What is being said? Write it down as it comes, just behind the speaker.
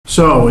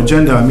So,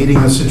 agenda, meeting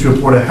of the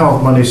Scituate Board of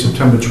Health, Monday,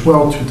 September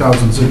 12,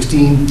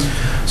 2016.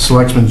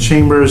 Selectmen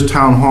Chambers,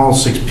 Town Hall,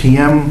 6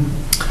 p.m.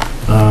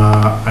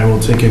 I will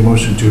take a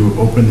motion to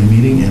open the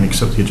meeting and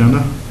accept the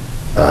agenda.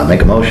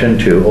 Make a motion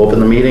to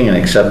open the meeting and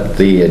accept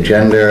the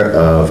agenda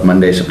of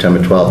Monday,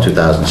 September 12,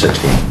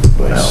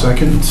 2016.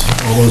 Second.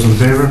 All those in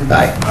favor?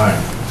 Aye.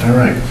 Aye. All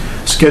right.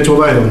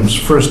 Scheduled items.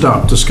 First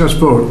up, discuss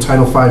vote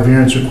Title V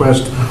variance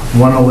request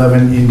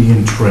 111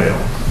 Indian Trail.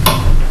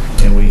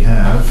 And we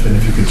have, and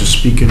if you could just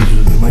speak into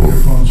the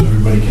microphone so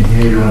everybody can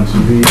hear you on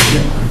TV,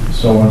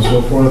 so on and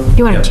so forth.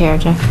 You want a chair,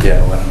 Jeff?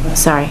 Yeah, well,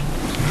 Sorry.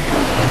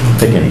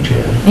 take any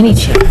chair. Any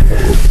chair.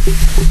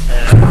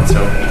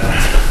 So,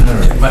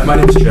 my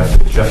name is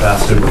Jeff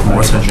Aston with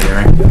Morse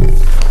Engineering.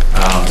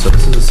 So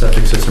this is a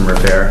septic system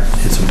repair.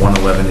 It's a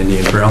 111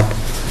 Indian Trail.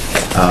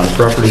 The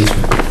property is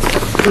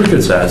pretty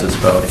good size. It's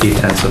about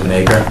 8/10 of an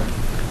acre.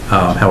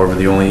 However,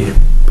 the only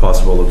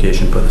possible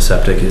location to put the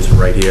septic is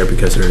right here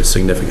because there is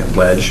significant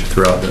ledge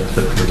throughout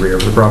the rear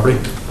of the property.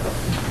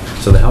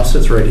 So the house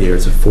sits right here.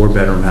 It's a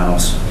 4-bedroom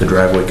house. The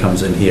driveway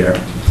comes in here.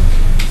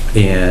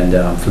 And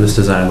for this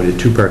design, we did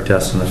 2 perk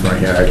tests in the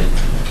front yard.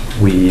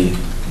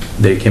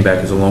 They came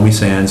back as a loamy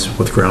sands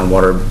with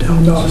groundwater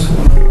down.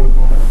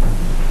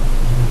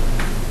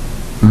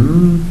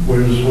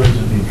 Where's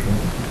the deed from?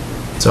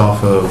 It's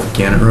off of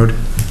Gannett Road.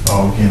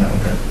 Oh, Gannett,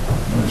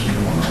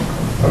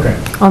 okay. Okay.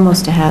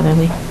 Almost to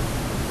Hatherley.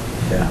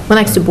 Yeah. Well,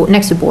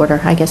 next to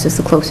Border, I guess is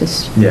the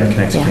closest. Yeah, it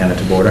connects Yeah. Gannett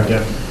to Border.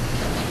 Yeah.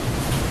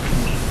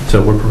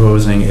 So we're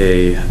proposing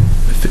a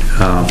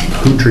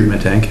hoot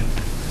treatment tank,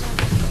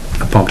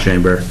 a pump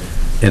chamber,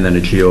 and then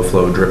a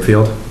geoflow drip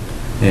field.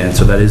 And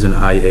so that is an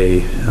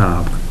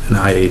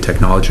IA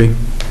technology,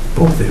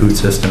 both the hoot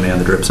system and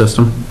the drip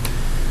system.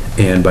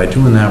 And by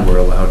doing that, we're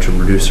allowed to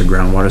reduce the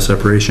groundwater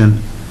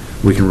separation.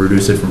 We can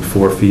reduce it from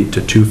 4 feet to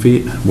 2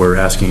 feet. We're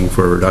asking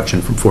for a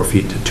reduction from 4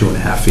 feet to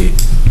 2.5 feet.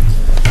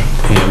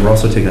 And we're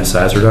also taking a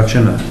size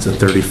reduction. It's a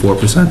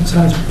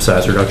 34%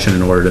 size reduction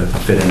in order to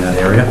fit in that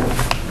area.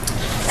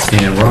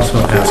 And we're also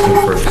asking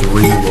for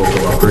 3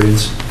 local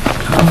upgrades.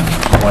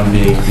 One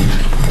being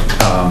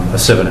a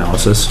sieve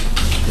analysis.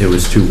 It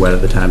was too wet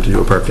at the time to do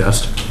a perk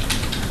test.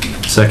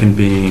 Second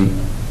being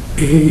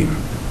a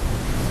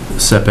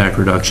setback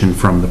reduction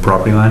from the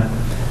property line.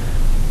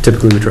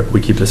 Typically,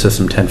 we keep the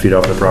system 10 feet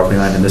off the property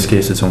line. In this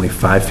case, it's only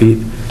 5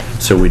 feet.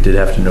 So we did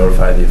have to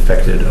notify the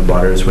affected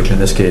abutters, which in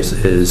this case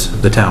is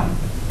the town,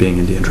 being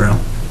Indian Trail.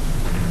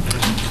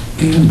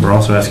 And we're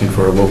also asking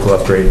for a local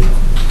upgrade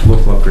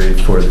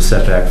for the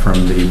setback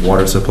from the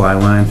water supply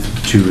line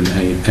to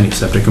any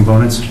septic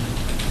components.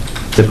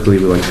 Typically,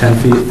 we like 10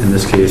 feet. In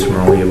this case,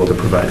 we're only able to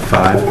provide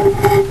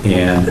 5,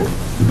 and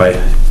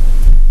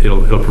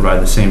it'll provide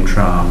the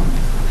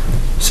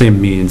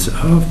same means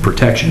of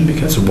protection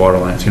because the water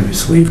line is going to be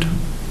sleeved.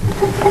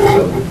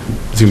 So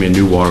there's going to be a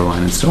new water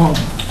line installed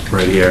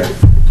right here,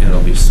 and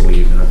it'll be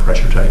sleeved in a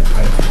pressure-tight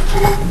pipe.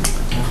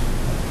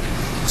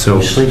 So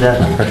You sleeve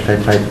that in a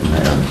pressure-tight pipe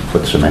and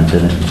put cement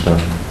in it and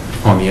stuff?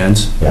 on the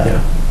ends,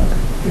 Yeah.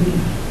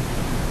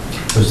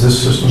 Is this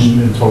system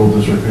in total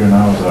disrepair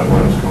now? Is that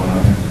what is going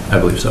on here? I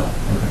believe so.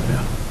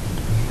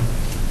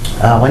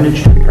 Yeah. When did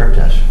you do the perk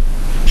test?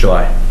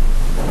 July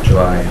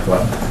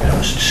 11th. It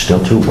was still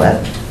too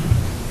wet?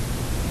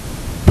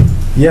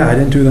 Yeah, I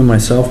didn't do them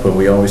myself, but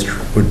we always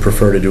would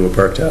prefer to do a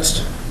perk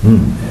test.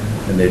 And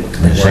they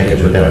The same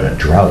as we've been in a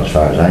drought, as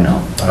far as I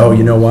know. Oh,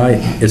 you know why?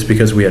 It's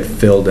because we had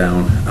fill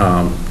down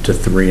to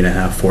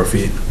 3.5, 4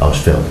 feet. Oh, it's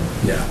filled.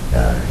 Yeah.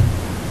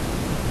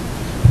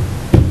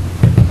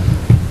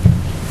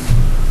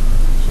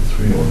 So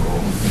 3 local.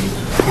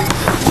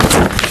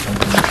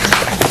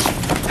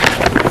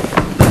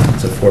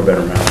 It's a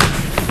 4-bedroom house.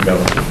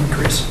 Relative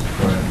increase.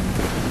 Right.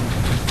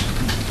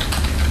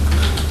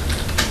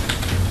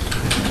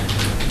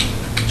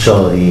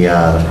 So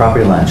the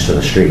property line's to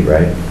the street,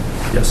 right?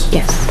 Yes.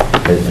 Yes.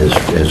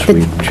 As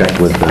we checked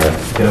with the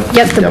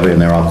Yep. DPW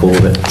and they're all cool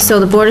with it? So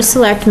the Board of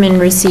Selectmen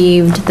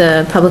received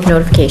the public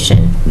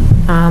notification.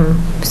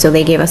 So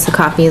they gave us a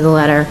copy of the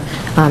letter.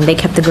 They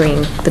kept the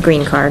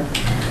green card.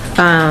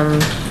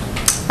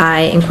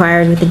 I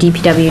inquired with the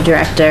DPW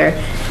director.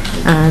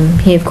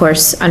 He, of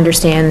course,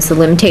 understands the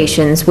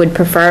limitations, would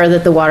prefer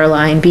that the water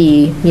line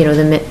be,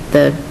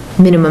 the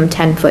minimum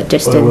 10-foot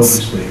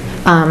distance.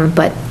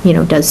 But,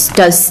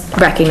 does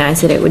recognize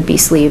that it would be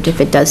sleeved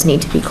if it does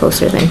need to be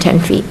closer than 10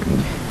 feet.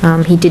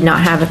 He did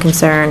not have a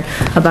concern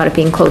about it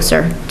being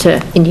closer to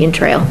Indian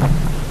Trail.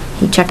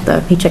 He checked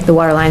the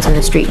water lines on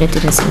the street, and it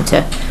didn't seem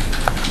to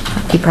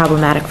be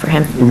problematic for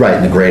him. Right,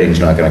 and the grading's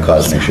not gonna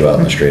cause an issue out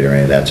in the street or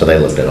any of that, so they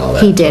looked at all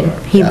that. He did.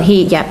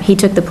 Yeah. He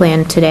took the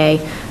plan today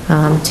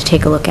to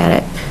take a look at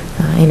it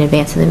in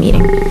advance of the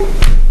meeting.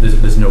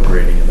 There's no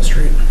grading in the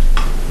street.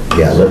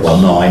 Yeah, well,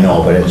 no, I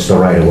know, but it's the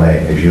right of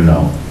way, as you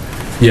know.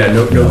 Yeah,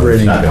 no It's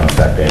grading. not gonna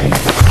affect any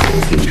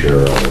future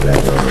or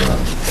whatever.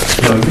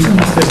 No, using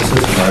this type of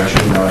system, we're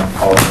actually not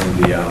altering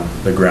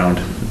the ground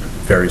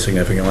very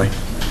significantly.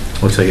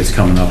 Looks like it's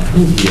coming up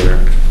here,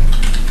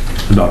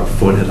 about a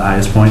foot at the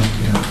highest point.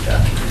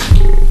 Yeah.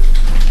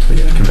 But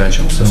yeah,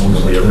 conventional system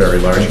will be a very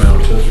large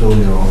amount. That's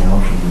really the only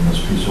option in this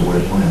piece of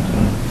waste land, huh?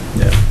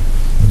 Yeah.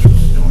 That's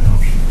really the only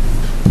option.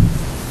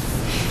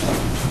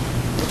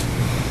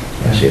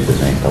 See if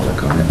there's any public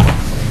comment.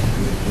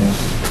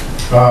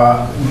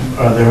 Are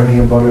there any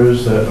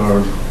abutters that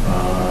are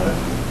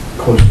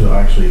close to,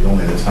 actually,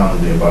 only the town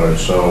of the abutters,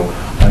 so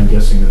I'm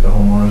guessing that the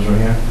homeowners are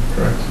here,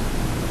 correct?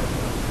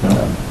 No?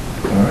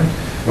 All right.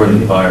 We're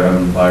the buyer,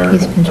 I'm the buyer,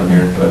 He's been- I'm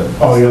here, but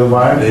Oh, you're the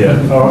buyer? Yeah.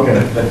 Oh,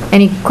 okay.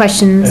 Any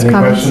questions, Any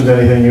comments? questions,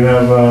 anything you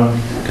have,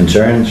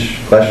 Concerns,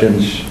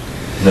 questions?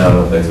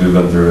 no, thanks, we've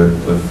been through it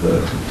with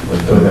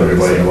with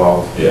everybody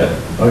involved? Yeah.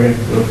 Okay,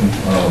 okay.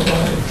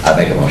 I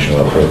make a motion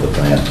to approve the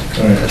plan. All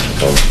right. As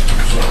proposed.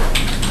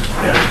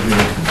 Yeah, we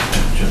have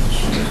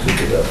to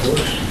do that for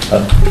us.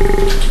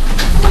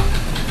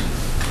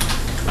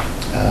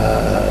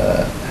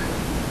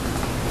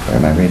 Where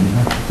am I reading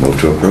now? Move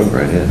to approve,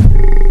 right here.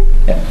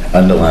 Yeah,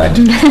 underlined,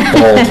 bold.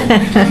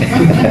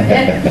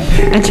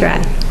 That's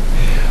right.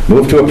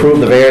 Move to approve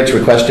the variance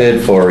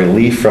requested for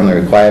relief from the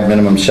required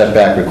minimum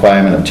setback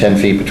requirement of 10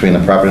 feet between the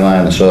property line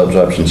and the soil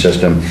absorption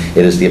system.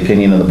 It is the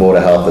opinion of the Board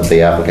of Health that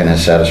the applicant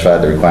has satisfied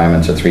the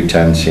requirements of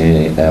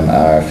 310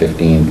 CMR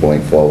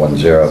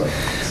 15.410.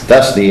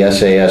 Thus, the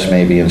SAS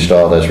may be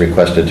installed as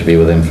requested to be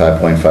within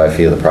 5.5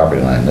 feet of the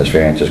property line. This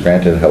variance is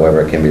granted, however,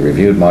 it can be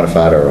reviewed,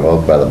 modified, or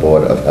revoked by the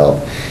Board of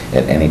Health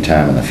at any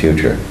time in the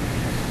future.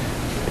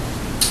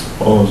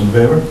 All those in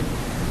favor?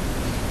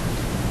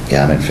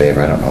 Yeah, I'm in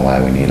favor. I don't know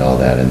why we need all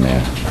that in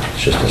there.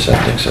 It's just a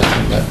septic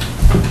system, but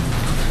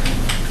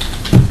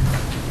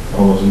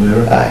All those in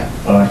favor? aye.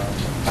 Aye.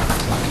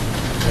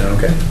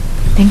 Okay.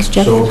 Thanks,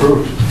 Jeff. So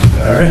approved.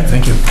 All right,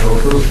 thank you. So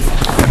approved.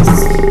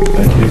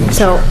 Thank you.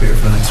 So Here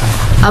for the next one.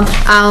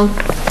 I'll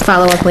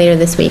follow up later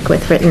this week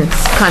with written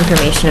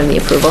confirmation of the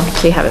approval,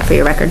 so you have it for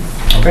your record.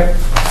 Okay.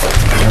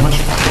 Thank you very much.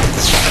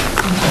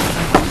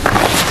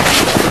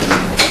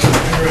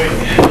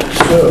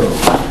 So,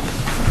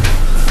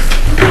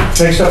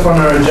 next up on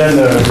our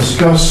agenda,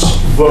 discuss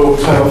vote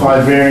Title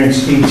V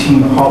variance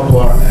 18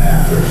 Poplar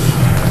Ave.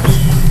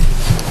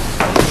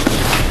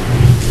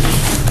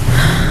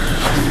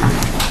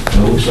 It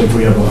looks like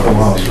we have a whole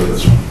house for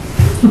this one.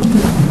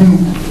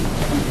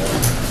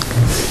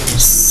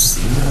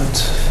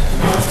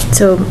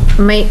 So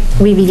might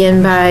we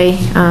begin by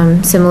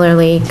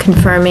similarly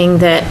confirming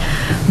that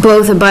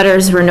both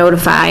abutters were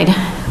notified?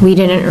 We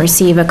didn't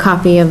receive a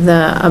copy of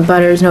the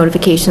abutters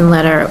notification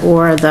letter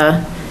or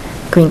the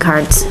green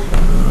cards.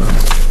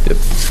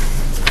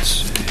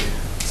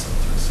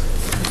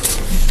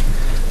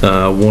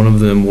 One of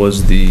them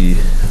was the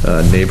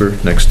neighbor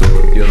next door,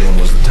 the other one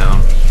was the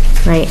town.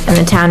 Right, and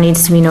the town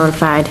needs to be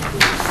notified.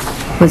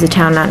 Was the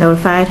town not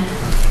notified?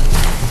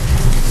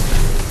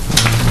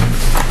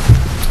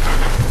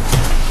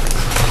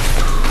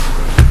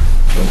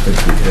 I don't think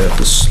we have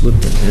the slip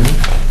in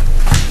here.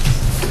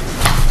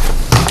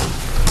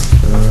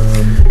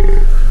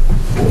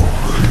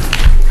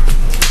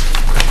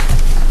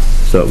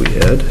 Thought we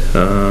had,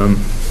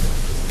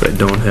 but I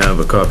don't have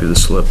a copy of the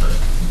slip.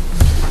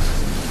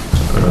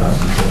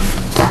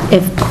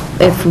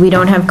 If we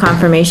don't have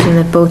confirmation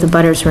that both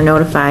abutters were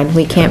notified,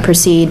 we can't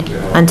proceed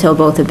until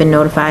both have been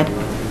notified.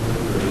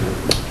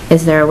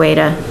 Is there a way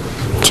to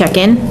check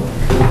in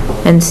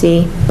and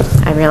see?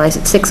 I realize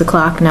it's 6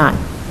 o'clock, not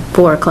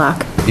 4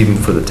 o'clock. Even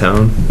for the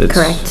town? It's-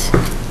 Correct.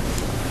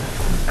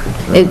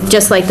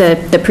 Just like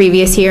the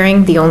previous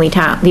hearing, the only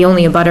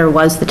abutter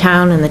was the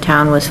town, and the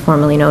town was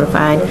formally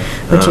notified,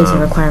 which is a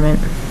requirement.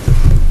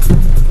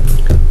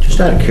 Just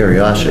out of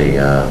curiosity,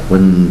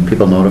 when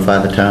people notify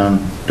the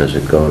town, does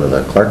it go to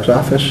the clerk's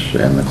office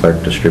and the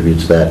clerk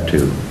distributes that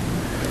to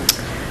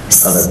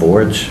other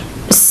boards?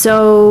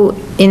 So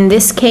in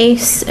this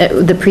case,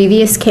 the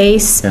previous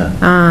case, Yeah.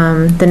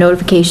 the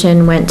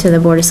notification went to the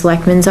Board of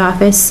Selectmen's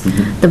office.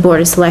 The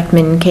Board of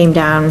Selectmen came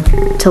down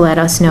to let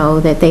us know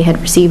that they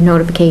had received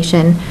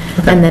notification,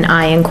 and then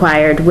I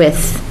inquired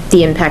with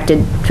the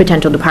impacted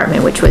potential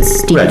department, which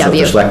was DPW. Right, so if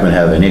the selectmen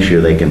have an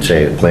issue, they can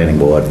say planning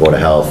board, board of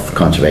health,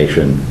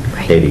 conservation,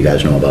 Right. hey, do you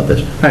guys know about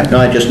this? Right, no,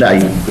 I'm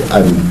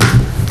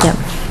Yep.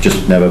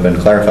 just never been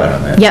clarified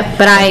on that. Yep,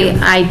 but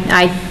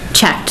I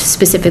checked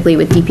specifically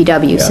with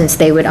DPW, Yeah. since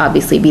they would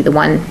obviously be the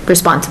one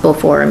responsible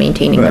for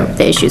maintaining Right.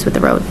 the issues with the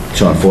road.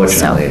 So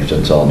unfortunately,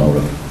 since all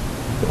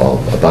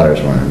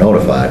abutters weren't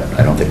notified,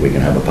 I don't think we can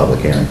have a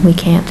public hearing. We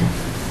can't.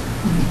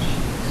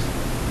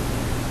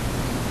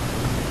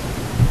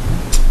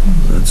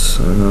 That's,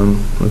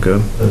 okay.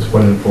 That's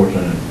quite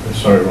unfortunate.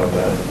 Sorry about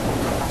that.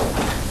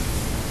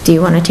 Do you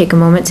want to take a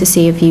moment to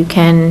see if you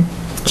can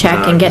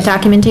check and get It'll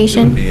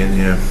documentation? be in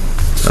here.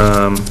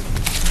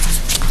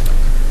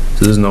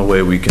 So there's no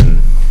way we can,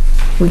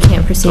 We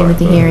can't proceed with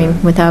the hearing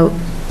without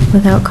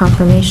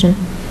confirmation.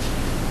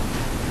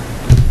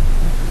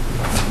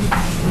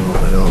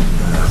 no,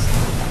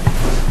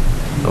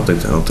 I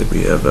don't think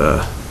we have,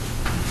 I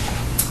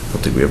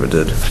don't think we ever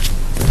did.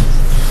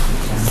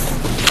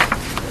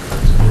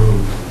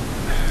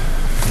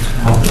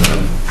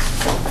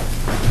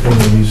 One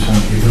of these,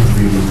 you can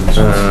read.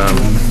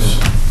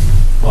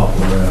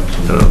 Poplar Ave.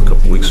 I don't know, a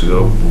couple weeks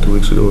ago, 2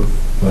 weeks ago.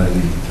 By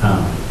the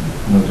town.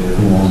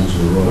 Who owns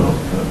the road?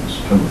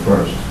 September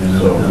 1st.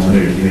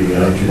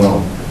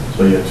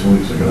 So yeah, 2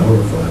 weeks ago.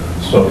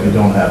 So if you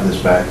don't have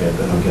this back yet,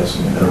 then I'm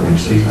guessing you never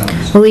reached the town.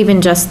 Well,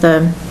 even just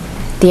the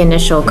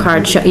initial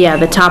card, yeah,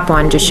 the top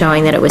one, just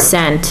showing that it was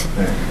sent.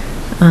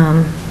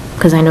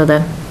 Because I know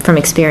from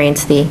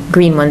experience, the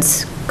green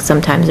ones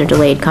sometimes are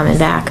delayed coming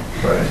back.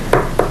 Right.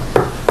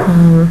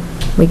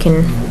 We can,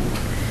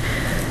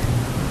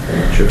 I'm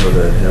not sure how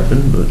that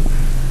happened, but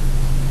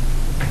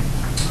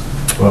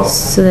Well,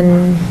 so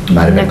then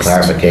Might have been next.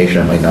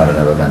 clarification, it might not have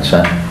never been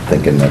sent,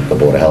 thinking that the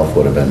Board of Health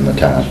would have been the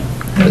town.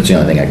 That's the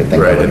only thing I could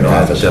think of. right, I in know your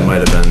that office. that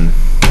might have been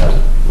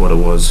what it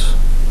was.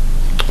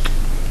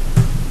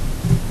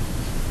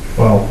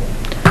 well,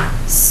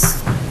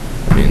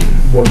 I mean,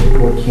 what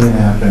can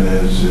happen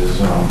is you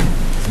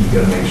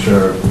gotta make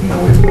sure,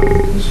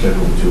 we're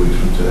scheduled 2 weeks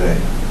from today.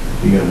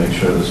 You gotta make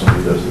sure that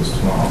somebody does this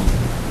tomorrow.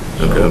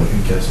 So Okay.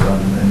 it gets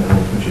done, and then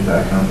we'll put you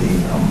back on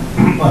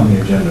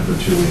the agenda for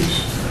 2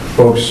 weeks.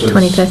 Folks,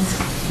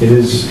 25th. it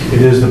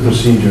is the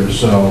procedure,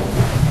 so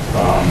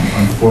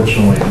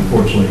unfortunately,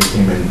 it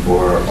came in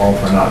for all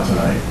for naught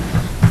tonight.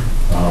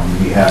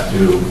 We have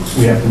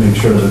to make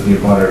sure that the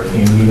abutter,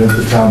 and even if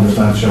the town does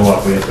not show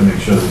up, we have to make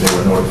sure that they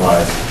were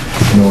notified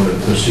in order to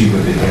proceed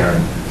with the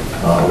hearing,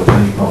 with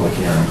any public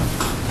hearing.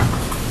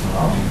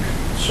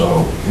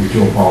 So we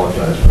do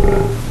apologize for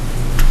that.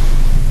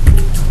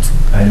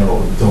 I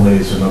know it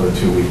delays another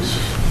 2 weeks,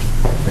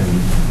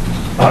 and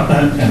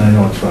I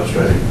know it's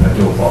frustrating. I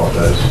do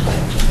apologize.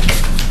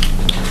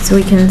 So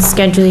we can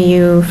schedule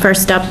you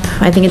first up,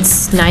 I think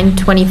it's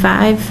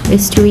 9/25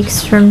 is 2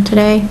 weeks from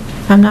today,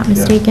 if I'm not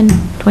mistaken.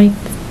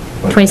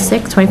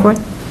 26th, 24th?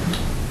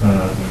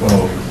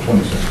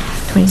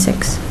 26.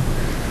 26.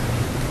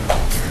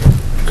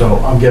 So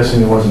I'm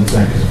guessing it wasn't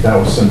sent, because if that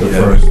was sent the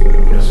first,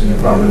 I'm guessing it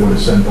probably would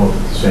have sent both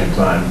at the same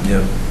time.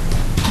 yep.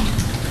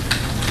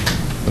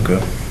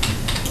 Okay.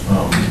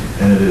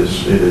 And it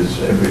is,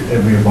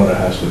 every abutter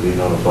has to be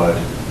notified,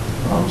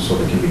 so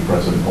they can be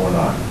present or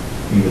not,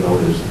 even though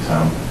it is the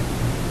town.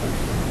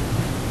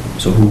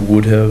 So who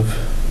would have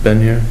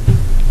been here?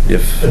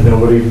 If, And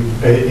nobody,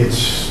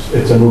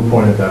 it's a moot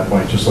point at that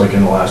point, just like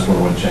in the last one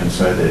when Chen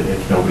said that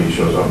if nobody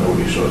shows up,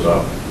 nobody shows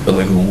up. but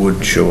like who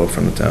would show up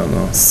from the town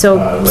though? So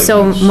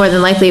like- more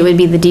than likely it would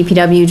be the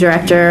DPW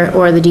director,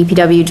 or the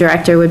DPW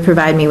director would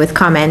provide me with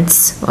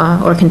comments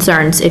or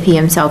concerns if he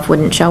himself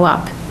wouldn't show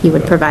up. He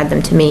would provide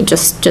them to me,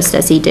 just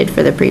as he did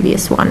for the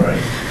previous one. Right.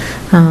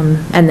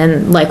 And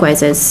then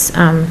likewise, as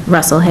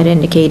Russell had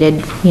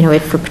indicated,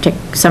 if for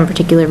some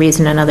particular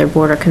reason another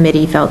board or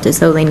committee felt as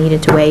though they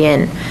needed to weigh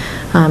in,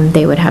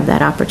 they would have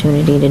that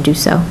opportunity to do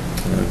so.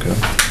 Okay.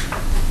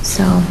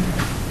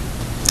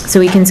 So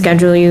we can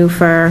schedule you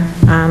for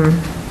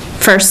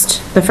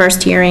the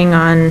first hearing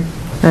on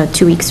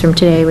 2 weeks from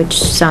today, which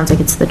sounds like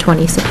it's the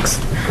 26th.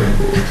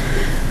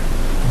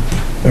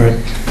 All right.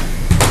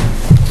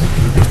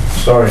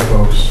 Sorry,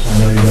 folks. I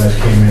know you guys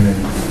came in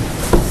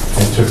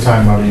and took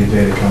time out of your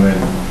day to come in.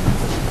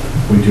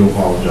 We do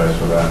apologize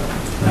for that.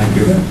 Thank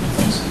you.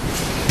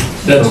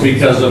 That's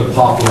because of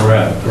Poplar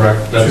Ave,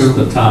 correct? That's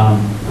the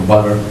town, the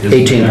butter.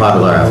 18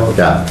 Poplar Ave,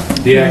 yeah.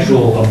 The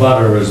actual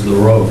abutter is the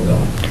road,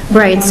 though.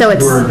 Right, so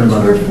it's,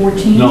 Number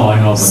 14? No, I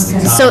know, but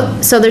the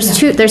town. so there's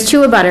two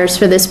abutters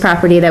for this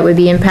property that would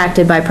be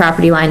impacted by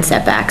property line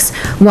setbacks.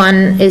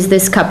 One is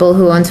this couple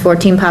who owns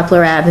 14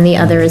 Poplar Ave, and the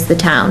other is the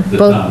town. The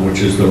Both- town, which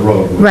is the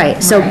road.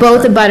 Right, so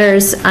both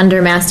abutters under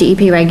Mass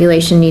DEP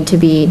regulation need to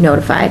be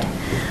notified.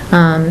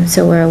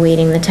 So we're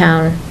awaiting the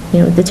town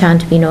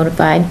to be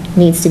notified.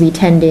 Needs to be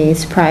 10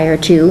 days prior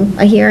to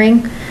a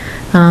hearing.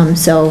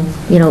 So,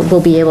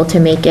 we'll be able to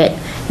make it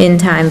in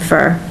time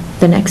for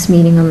the next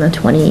meeting on the If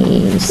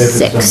it's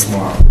done 26th.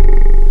 tomorrow.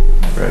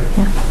 Right.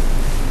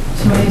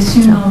 So I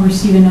assume I'll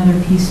receive another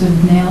piece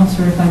of mail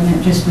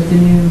certified just with the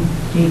new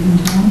date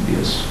and time?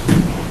 Yes.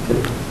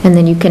 And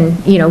then you can,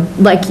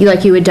 like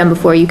you had done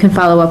before, you can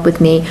follow up with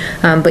me,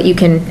 but you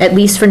can, at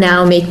least for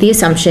now, make the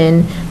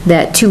assumption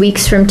that 2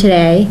 weeks from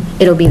today,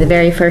 it'll be the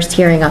very first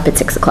hearing up at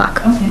 6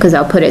 o'clock. Okay. Because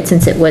I'll put it,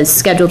 since it was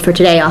scheduled for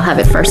today, I'll have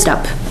it first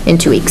up in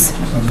 2 weeks.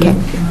 Okay?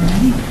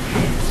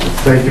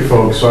 Thank you,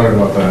 folks. Sorry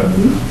about that.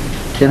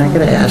 Can I get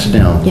to ask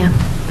now? Yeah.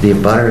 The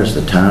abutter is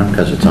the town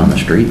because it's on the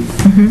street?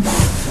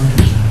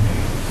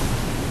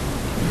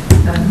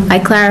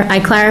 I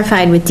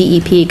clarified with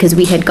DEP, because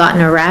we had gotten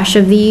a rash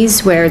of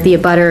these, where the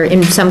abutter,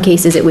 in some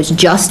cases, it was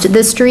just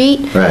the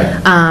street.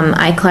 Right.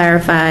 I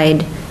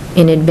clarified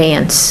in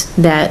advance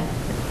that,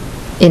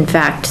 in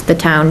fact, the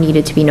town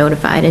needed to be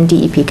notified, and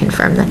DEP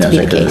confirmed that Now, to is be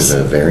that the because case.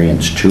 there's a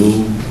variance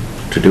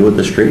to do with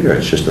the street, or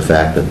it's just the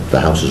fact that the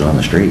house is on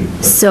the street?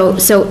 So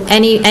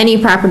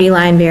any property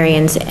line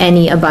variance,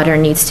 any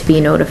abutter needs to be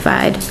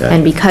notified. Gotcha.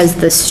 And because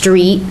the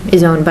street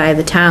is owned by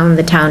the town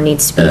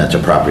needs to be. And that's a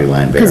property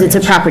line variance? Because it's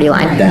a property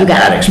line. You That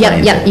got it.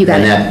 explains it. Yep, you got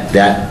it. And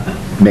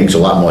that makes a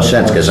lot more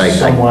sense, because Some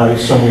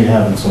we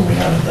have and some we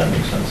haven't. That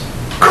makes sense.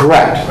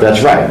 Correct,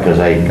 that's right, because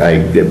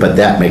but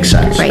that makes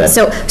sense. Right,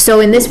 That- so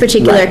in this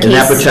particular Right, and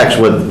that case, protects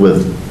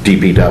with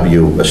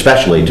DPW,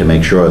 especially to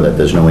make sure that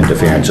there's no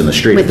interference in the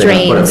street. With If they're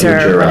gonna put a drains or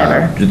future,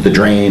 whatever. The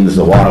drains,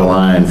 the water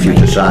line,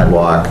 future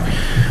sidewalk,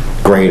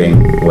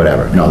 grading,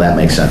 whatever. No, that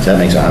makes sense. That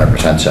makes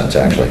 100% sense,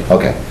 actually.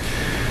 Okay.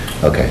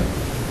 Okay.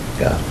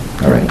 Yeah,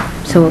 all right.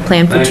 so we'll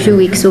plan for Thank 2 you.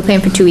 weeks, we'll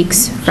plan for 2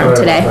 weeks from Sorry about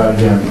today. that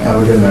again.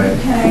 Have a good night.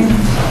 Okay.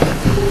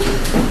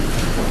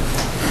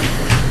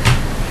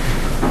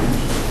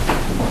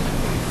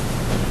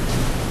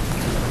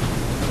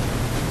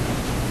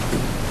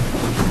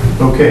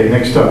 Okay,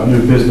 next up,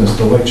 new business,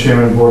 the elect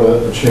chairman of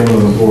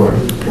the board.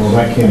 Well,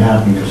 that can't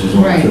happen because there's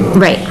only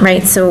two.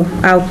 Right, so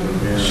I'll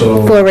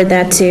So, forward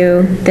that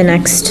to the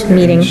next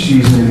meeting.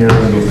 she's in your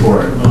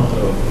report.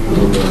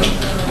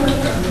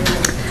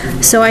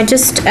 So I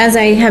just, as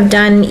I have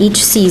done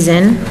each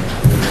season,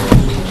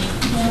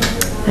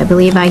 I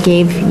believe I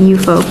gave you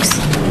folks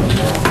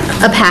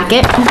a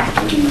packet.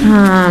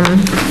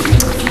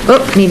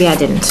 Oh, maybe I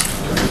didn't.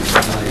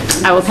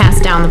 I will pass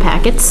down the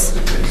packets.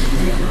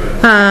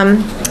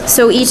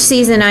 So each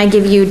season I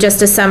give you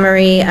just a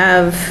summary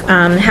of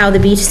how the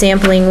beach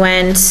sampling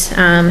went,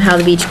 how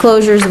the beach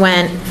closures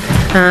went,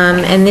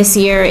 and this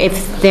year,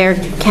 if there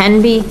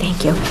can be,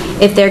 thank you,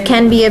 if there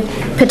can be a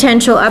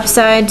potential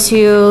upside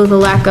to the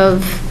lack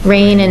of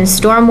rain and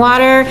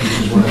stormwater,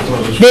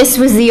 this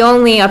was the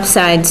only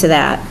upside to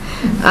that.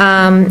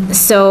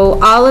 So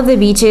all of the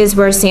beaches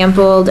were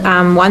sampled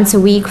once a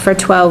week for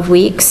 12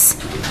 weeks.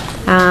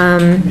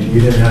 And you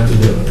didn't have to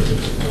do it.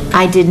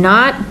 I did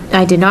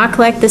not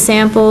collect the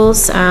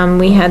samples.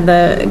 We had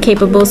the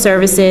capable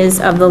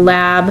services of the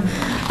lab,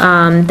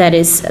 that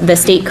is the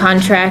state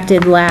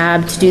contracted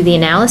lab to do the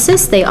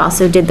analysis. They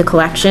also did the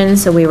collection,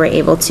 so we were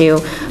able to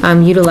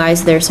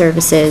utilize their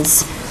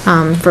services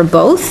for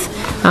both,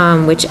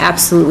 which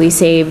absolutely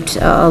saved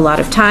a lot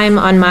of time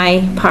on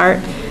my part.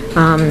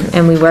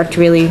 And we worked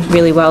really,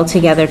 really well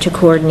together to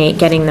coordinate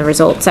getting the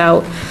results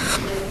out.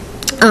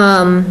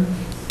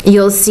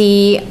 You'll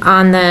see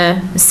on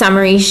the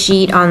summary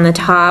sheet on the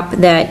top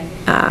that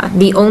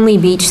the only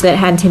beach that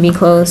had to be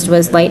closed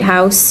was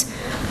Lighthouse.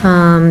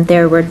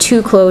 There were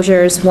 2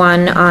 closures,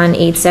 one on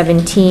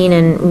 8/17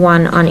 and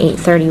one on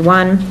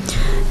 8/31.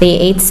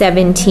 The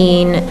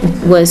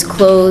 8/17 was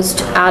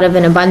closed out of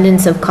an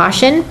abundance of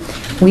caution.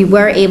 We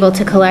were able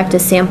to collect a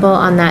sample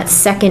on that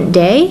second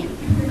day.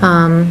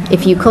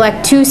 If you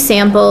collect 2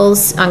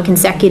 samples on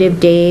consecutive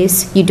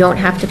days, you don't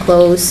have to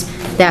close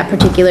that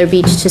particular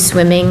beach to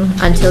swimming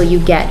until you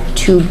get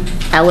 2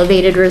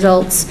 elevated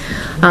results.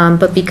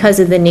 But because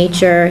of the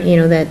nature, you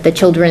know, the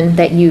children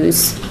that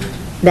use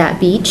that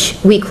beach,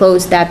 we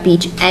closed that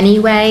beach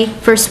anyway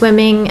for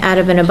swimming out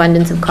of an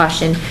abundance of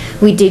caution.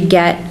 We did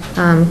get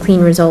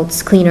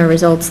cleaner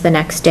results the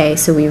next day,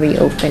 so we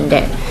reopened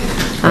it.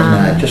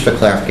 And just for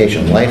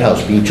clarification,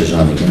 Lighthouse Beach is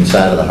on the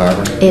inside of the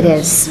harbor? It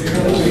is.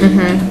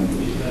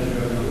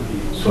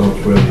 So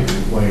it's where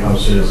the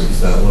lighthouse is,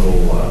 it's that little...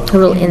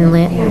 Little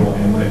inlet. Little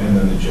inlet, and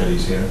then the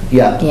jetty's here.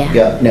 Yeah, Yeah.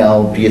 yeah.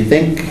 Now, do you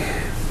think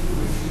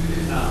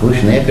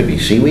pollution there could be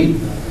seaweed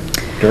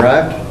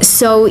derived?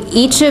 So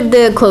each of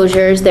the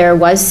closures, there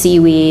was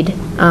seaweed.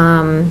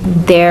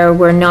 There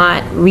were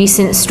not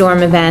recent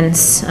storm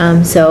events,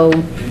 so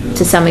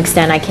to some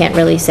extent, I can't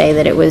really say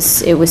that it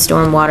was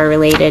stormwater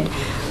related.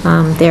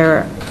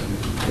 There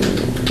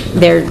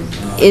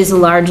is a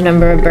large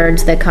number of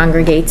birds that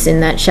congregates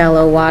in that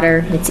shallow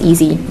water. It's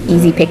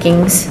easy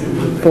pickings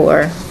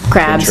for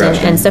crabs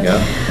and stuff.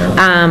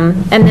 Yeah.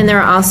 And then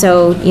there are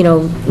also, you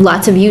know,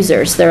 lots of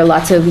users. There are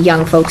lots of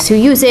young folks who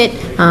use it.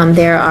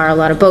 There are a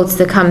lot of boats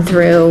that come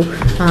through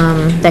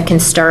that can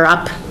stir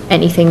up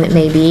anything that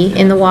may be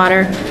in the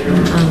water.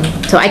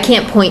 So I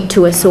can't point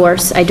to a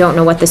source. I don't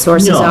know what the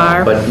sources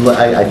are. No, but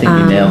I think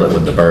you nailed it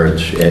with the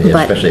birds,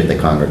 especially if they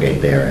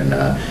congregate there. And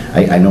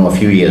I know a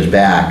few years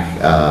back,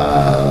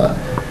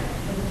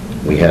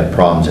 we had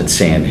problems at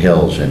Sand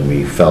Hills, and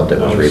we felt it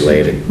was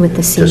related With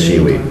the to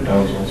seaweed. That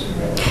was also...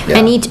 Yeah.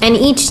 And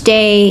each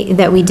day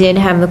that we did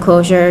have the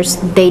closures,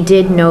 they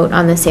did note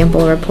on the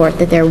sample report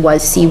that there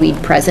was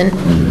seaweed present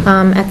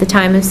at the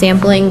time of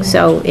sampling,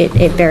 so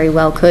it very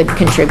well could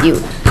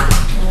contribute.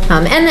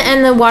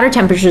 And the water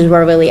temperatures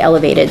were really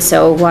elevated,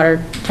 so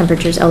water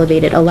temperatures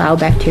elevated allow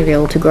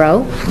bacterial to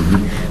grow,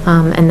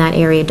 and that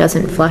area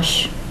doesn't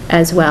flush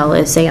as well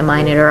as, say, a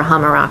Minot or a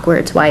Hummerock, where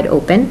it's wide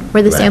open,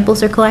 where the Right.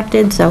 samples are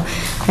collected, so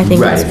I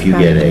think Right, it's if you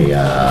get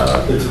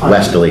a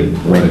westerly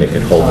wind, it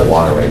could hold the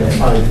water right in. The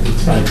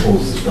tide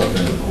pulls the stuff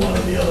into a lot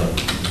of the other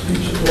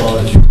beaches. Well,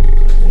 as you,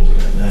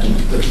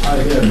 the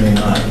tide there may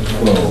not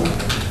flow,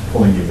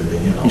 pulling you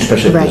within, you know.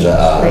 Especially if there's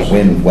a Right.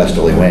 wind,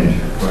 westerly wind,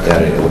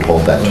 that it would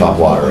hold that top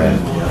water in.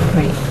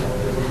 Right,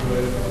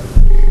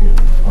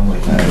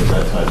 Unlike that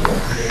tide flow.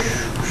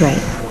 right,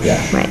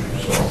 Yeah. right.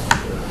 So,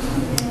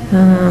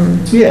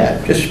 Yeah,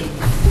 just,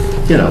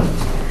 you know,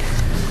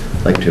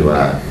 like to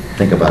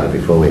think about it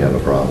before we have a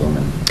problem,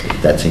 and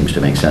that seems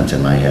to make sense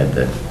in my head,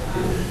 that,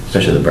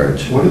 especially the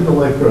birds. what did the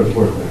lifeguards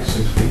work like,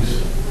 6 weeks?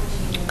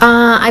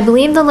 I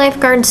believe the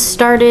lifeguards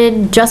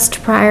started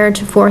just prior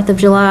to 4th of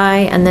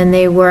July, and then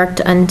they worked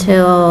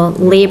until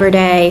Labor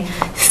Day,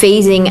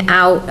 phasing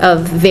out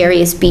of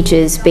various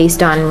beaches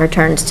based on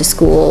returns to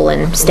school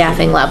and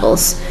staffing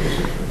levels.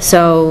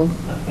 So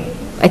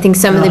I think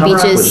some of the Hummer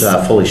Rock beaches.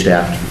 was fully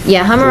staffed.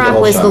 Yeah, Hummer through the Rock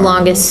whole was the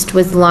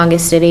summer.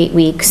 longest at 8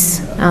 weeks.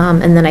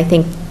 And then I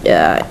think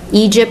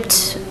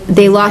Egypt,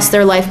 they lost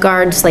their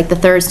lifeguards like the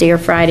Thursday or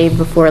Friday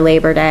before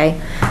Labor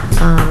Day.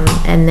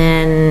 And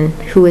then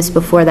who was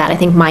before that? I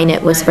think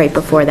Minot was right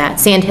before that.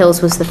 Sand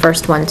Hills was the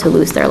first one to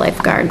lose their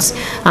lifeguards.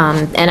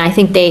 And I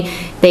think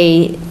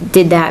they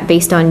did that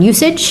based on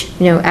usage,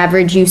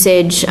 average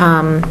usage,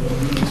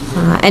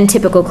 and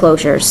typical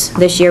closures.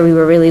 This year we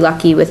were really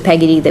lucky with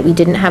Peggotty that we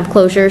didn't have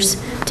closures.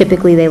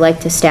 Typically they like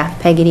to staff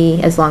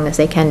Peggotty as long as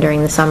they can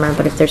during the summer,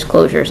 but if there's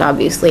closures,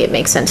 obviously it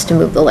makes sense to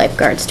move the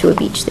lifeguards to a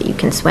beach that you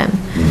can swim.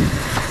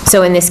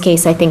 So in this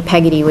case, I think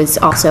Peggotty was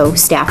also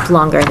staffed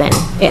longer than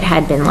it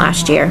had been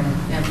last year.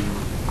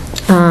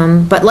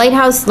 But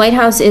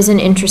Lighthouse is an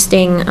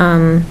interesting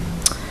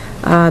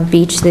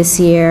beach this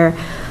year.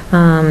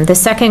 The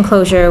second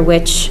closure,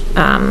 which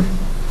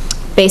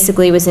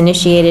basically was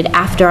initiated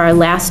after our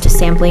last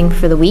sampling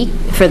for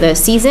the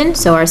season.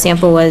 So our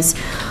sample was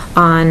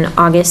on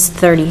August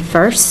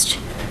 31st.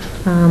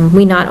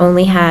 We not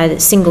only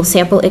had single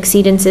sample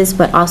exceedances,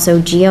 but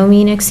also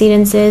geomean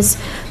exceedances.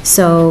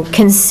 So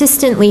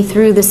consistently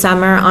through the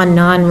summer on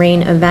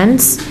non-rain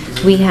events,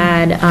 we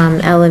had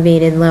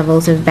elevated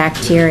levels of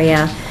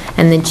bacteria,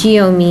 and the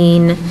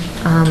geomean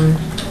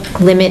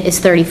limit is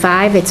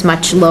 35. It's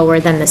much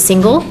lower than the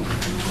single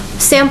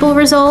sample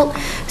result.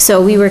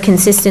 So we were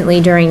consistently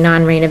during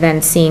non-rain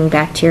events seeing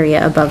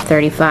bacteria above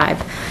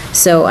 35.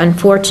 So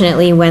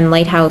unfortunately, when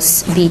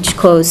Lighthouse Beach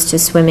closed to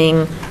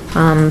swimming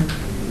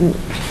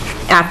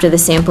after the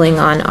sampling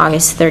on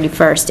August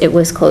 31st, it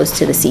was closed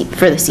to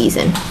for the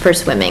season for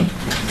swimming,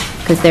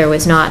 because there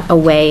was not a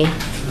way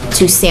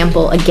to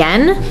sample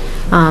again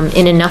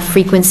in enough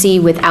frequency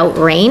without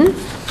rain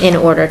in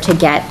order to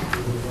get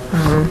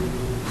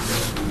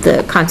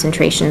the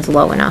concentrations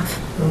low enough.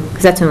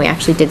 Because that's when we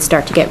actually did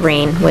start to get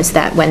rain, was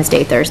that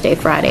Wednesday, Thursday,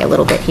 Friday, a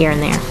little bit here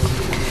and there.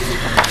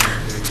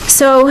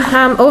 So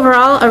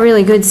overall, a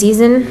really good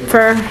season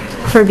for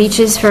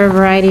beaches for a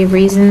variety of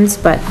reasons,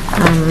 but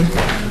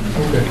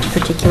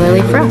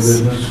particularly for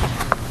us.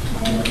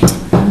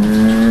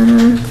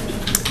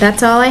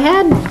 That's all I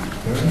had.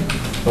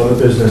 Other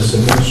business,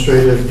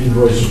 administrative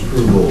invoice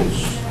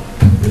approvals.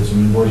 There's some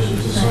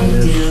invoices to sign.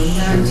 I do,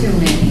 not too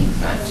many,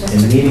 but just.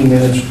 And meeting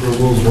minutes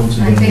approvals, once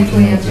again. I think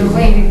we have to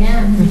wait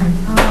again.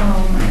 Oh,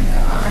 my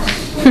gosh.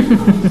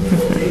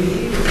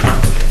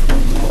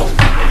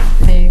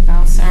 There you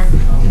go, sir.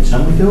 Can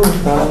someone do it?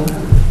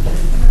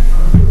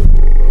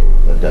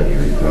 Let Dougie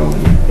read through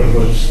them. If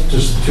it's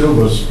just two of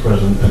us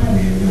present at the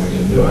meeting, we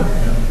can do it.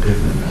 If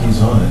he's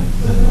on it,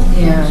 then.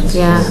 Yeah.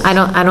 Yeah,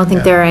 I don't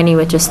think there are any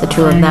with just the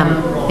two of them.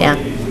 Yeah.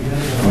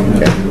 I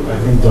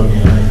think Dougie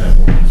and I have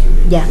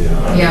one. Yeah.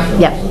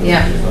 Yeah.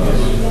 Yeah.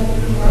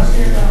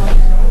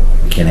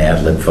 Can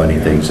ad-lib funny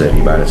things that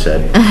he might have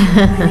said.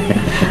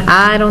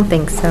 I don't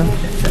think so.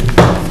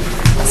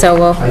 So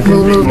we'll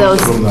move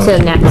those to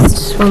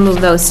next. We'll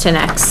move those to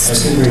next. I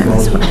think we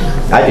both,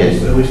 I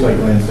did. at least I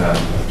glanced at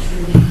it.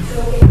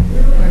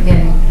 We're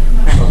getting.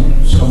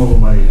 Some of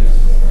them I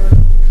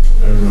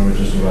remember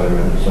just about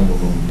it, some of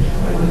them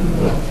I didn't,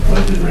 but I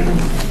did read them.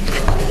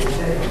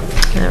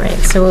 All right,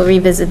 so we'll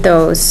revisit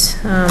those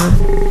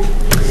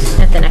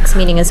at the next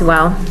meeting as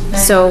well.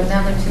 So.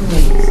 Another 2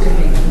 weeks to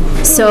be.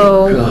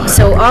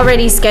 So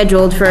already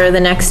scheduled for the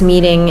next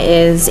meeting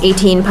is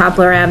 18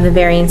 Poplar Ave, the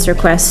variance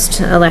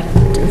request, elect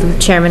the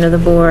chairman of the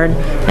board,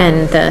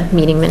 and the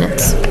meeting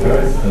minutes. All right,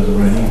 as of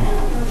right now,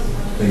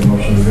 take a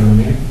motion to adjourn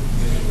the meeting.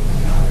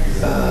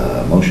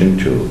 Motion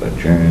to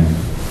adjourn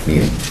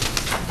meeting.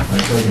 I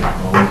second.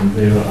 All those in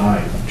favor,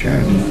 aye.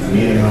 Adjourn.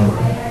 Meeting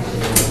over.